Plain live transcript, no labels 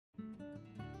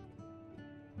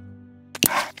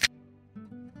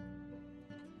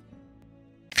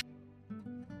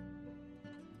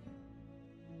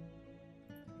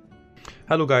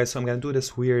Hello guys, so I'm gonna do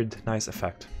this weird nice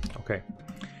effect. Okay,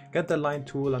 get the line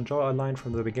tool and draw a line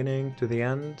from the beginning to the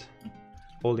end,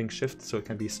 holding shift so it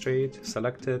can be straight.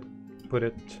 Select it, put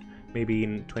it maybe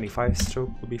in 25 stroke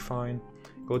will be fine.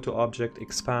 Go to object,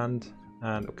 expand,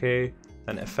 and okay,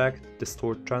 then effect,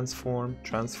 distort,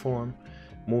 transform,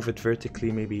 move it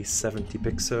vertically maybe 70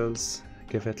 pixels,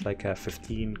 give it like a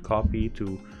 15 copy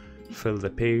to fill the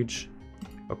page.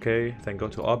 Okay, then go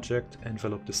to object,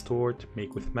 envelope, distort,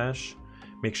 make with mesh,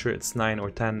 make sure it's 9 or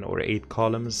 10 or 8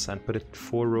 columns and put it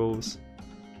 4 rows,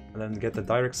 and then get the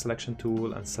direct selection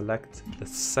tool and select the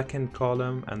second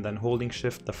column, and then holding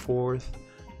shift the 4th,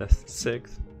 the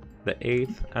 6th, the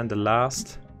 8th and the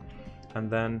last,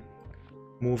 and then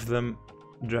move them,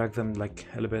 drag them like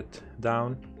a little bit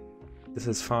down. This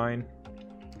is fine.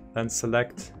 Then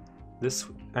select this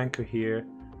anchor here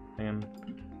and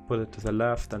put it to the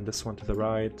left, and this one to the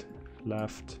right,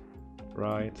 left,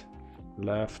 right,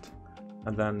 left,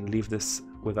 and then leave this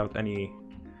without any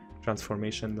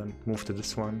transformation. Then move to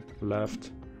this one,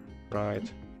 left,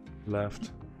 right,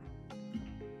 left,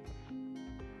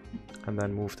 and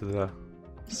then move to the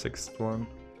 6th one,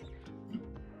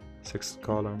 6th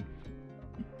column,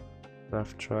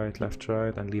 left,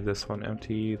 right, and leave this one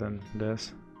empty. Then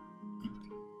this,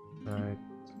 right,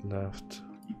 left,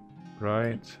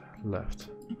 right, left,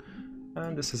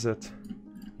 and this is it.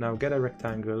 Now get a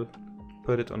rectangle,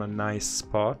 put it on a nice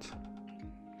spot,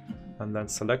 and then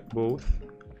select both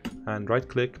and right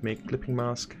click, make clipping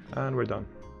mask, and we're done.